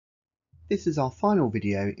This is our final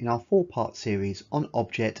video in our 4-part series on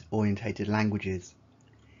object-oriented languages.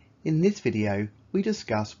 In this video, we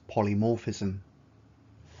discuss polymorphism.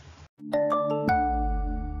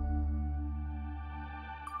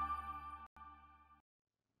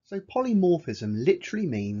 So polymorphism literally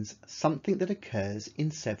means something that occurs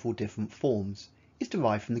in several different forms. It's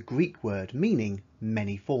derived from the Greek word meaning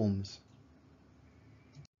many forms.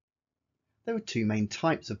 There are two main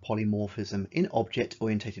types of polymorphism in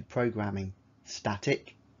object-oriented programming,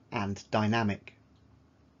 static and dynamic.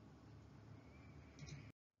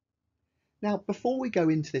 Now, before we go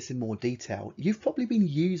into this in more detail, you've probably been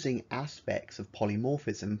using aspects of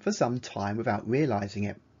polymorphism for some time without realizing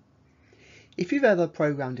it. If you've ever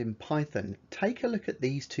programmed in Python, take a look at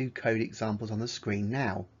these two code examples on the screen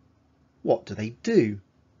now. What do they do?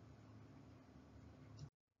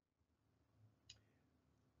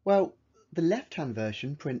 Well, the left-hand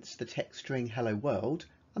version prints the text string hello world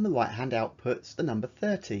and the right-hand outputs the number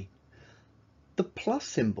 30. The plus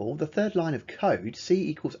symbol, the third line of code, C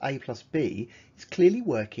equals A plus B, is clearly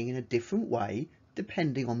working in a different way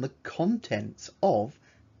depending on the contents of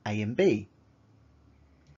A and B.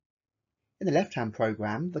 In the left-hand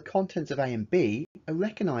program, the contents of A and B are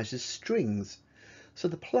recognised as strings, so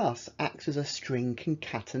the plus acts as a string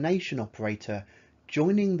concatenation operator,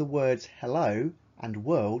 joining the words hello and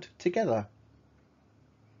world together.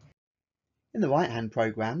 In the right-hand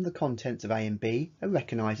program, the contents of A and B are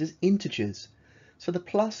recognised as integers, so the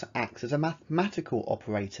plus acts as a mathematical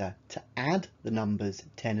operator to add the numbers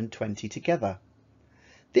 10 and 20 together.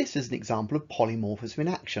 This is an example of polymorphism in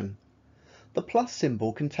action. The plus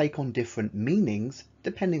symbol can take on different meanings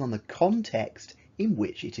depending on the context in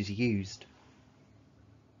which it is used.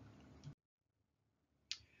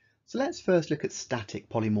 So let's first look at static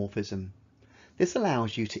polymorphism. This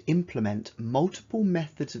allows you to implement multiple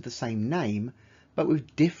methods of the same name, but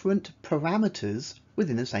with different parameters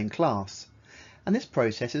within the same class. And this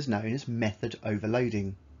process is known as method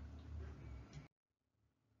overloading.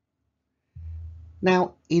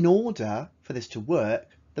 Now, in order for this to work,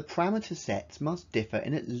 the parameter sets must differ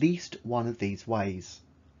in at least one of these ways.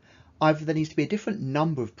 Either there needs to be a different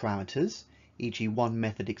number of parameters, e.g. one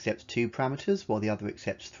method accepts 2 parameters while the other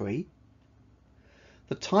accepts 3.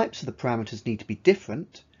 The types of the parameters need to be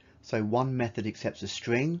different, so one method accepts a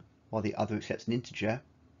string while the other accepts an integer,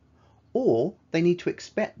 or they need to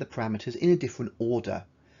expect the parameters in a different order,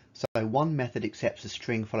 so one method accepts a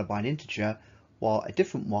string followed by an integer while a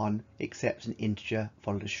different one accepts an integer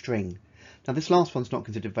followed a string. Now this last one's not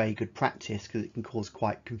considered very good practice because it can cause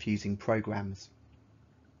quite confusing programs.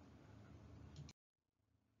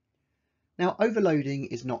 Now overloading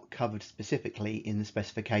is not covered specifically in the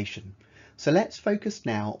specification, so let's focus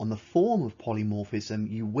now on the form of polymorphism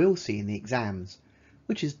you will see in the exams,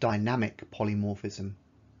 which is dynamic polymorphism.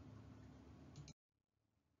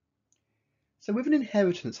 So with an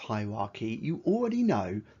inheritance hierarchy, you already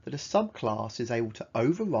know that a subclass is able to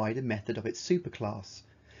override a method of its superclass.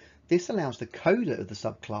 This allows the coder of the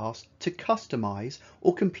subclass to customize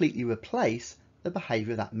or completely replace the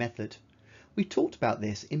behavior of that method. We talked about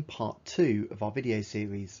this in part 2 of our video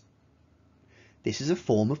series. This is a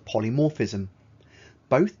form of polymorphism.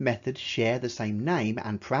 Both methods share the same name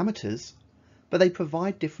and parameters, but they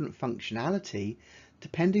provide different functionality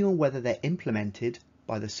depending on whether they're implemented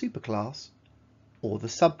by the superclass or the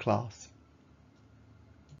subclass.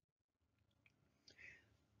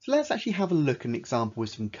 So let's actually have a look at an example with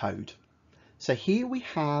some code. So here we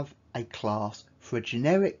have a class for a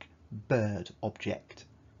generic bird object.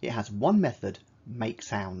 It has one method, make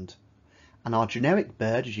sound, and our generic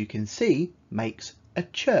bird, as you can see, makes a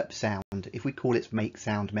chirp sound if we call its make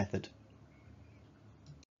sound method.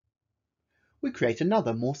 We create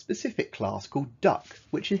another more specific class called duck,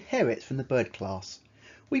 which inherits from the bird class.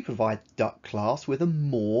 We provide duck class with a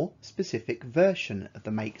more specific version of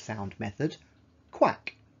the make sound method,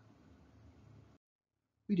 quack.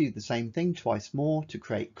 We do the same thing twice more to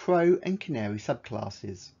create crow and canary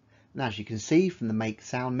subclasses. And as you can see from the make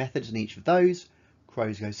sound methods in each of those,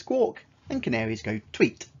 crows go squawk and canaries go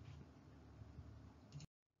tweet.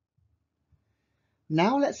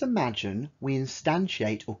 Now let's imagine we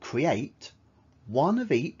instantiate or create one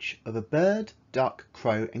of each of a bird, duck,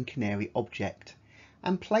 crow and canary object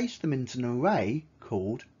and place them into an array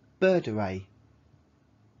called bird array.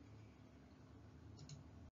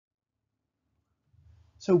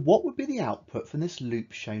 So what would be the output from this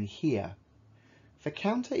loop shown here? For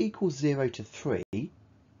counter equals 0 to 3,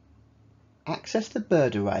 access the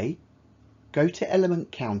bird array, go to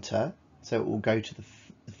element counter, so it will go to the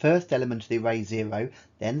first element of the array 0,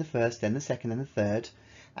 then the first, then the second, then the third,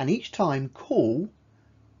 and each time call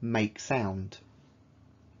make sound.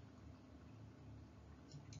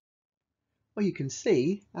 Well, you can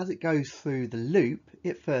see as it goes through the loop,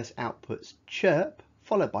 it first outputs chirp,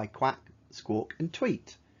 followed by quack, squawk and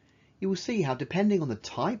tweet. You will see how depending on the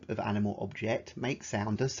type of animal object makes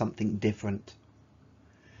sound as something different.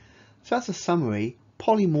 So as a summary,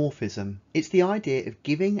 polymorphism, it's the idea of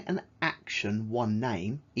giving an action one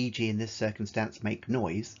name, e.g. in this circumstance make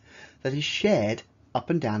noise, that is shared up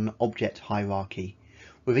and down an object hierarchy,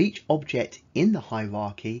 with each object in the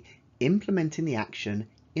hierarchy implementing the action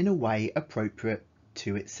in a way appropriate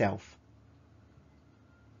to itself.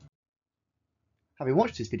 Having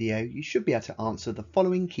watched this video, you should be able to answer the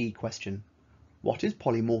following key question. What is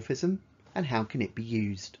polymorphism and how can it be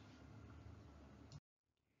used?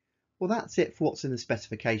 Well, that's it for what's in the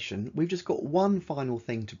specification. We've just got one final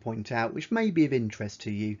thing to point out which may be of interest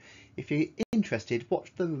to you. If you're interested,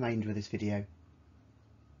 watch the remainder of this video.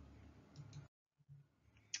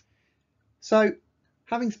 So,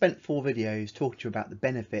 having spent 4 videos talking to you about the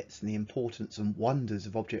benefits and the importance and wonders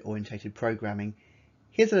of object-oriented programming,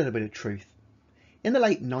 here's a little bit of truth. In the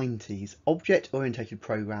late 90s, object-oriented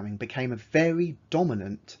programming became a very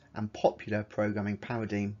dominant and popular programming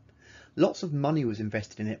paradigm. Lots of money was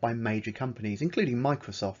invested in it by major companies, including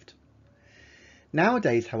Microsoft.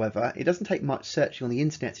 Nowadays, however, it doesn't take much searching on the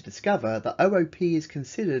internet to discover that OOP is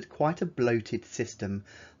considered quite a bloated system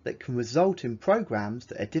that can result in programs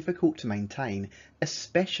that are difficult to maintain,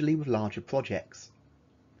 especially with larger projects.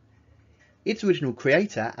 Its original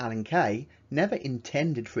creator, Alan Kay, never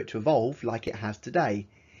intended for it to evolve like it has today.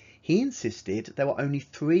 He insisted there were only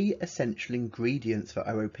 3 essential ingredients for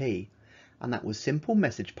OOP, and that was simple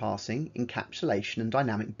message passing, encapsulation and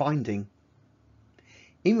dynamic binding.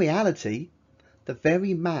 In reality, the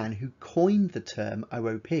very man who coined the term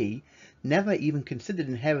OOP never even considered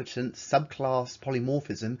inheritance, subclass,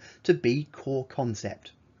 polymorphism to be core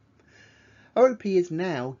concept. OOP is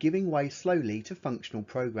now giving way slowly to functional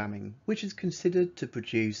programming, which is considered to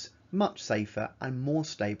produce much safer and more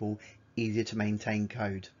stable, easier to maintain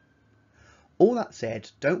code. All that said,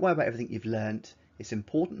 don't worry about everything you've learnt. It's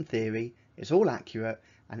important theory, it's all accurate,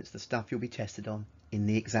 and it's the stuff you'll be tested on in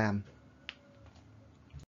the exam.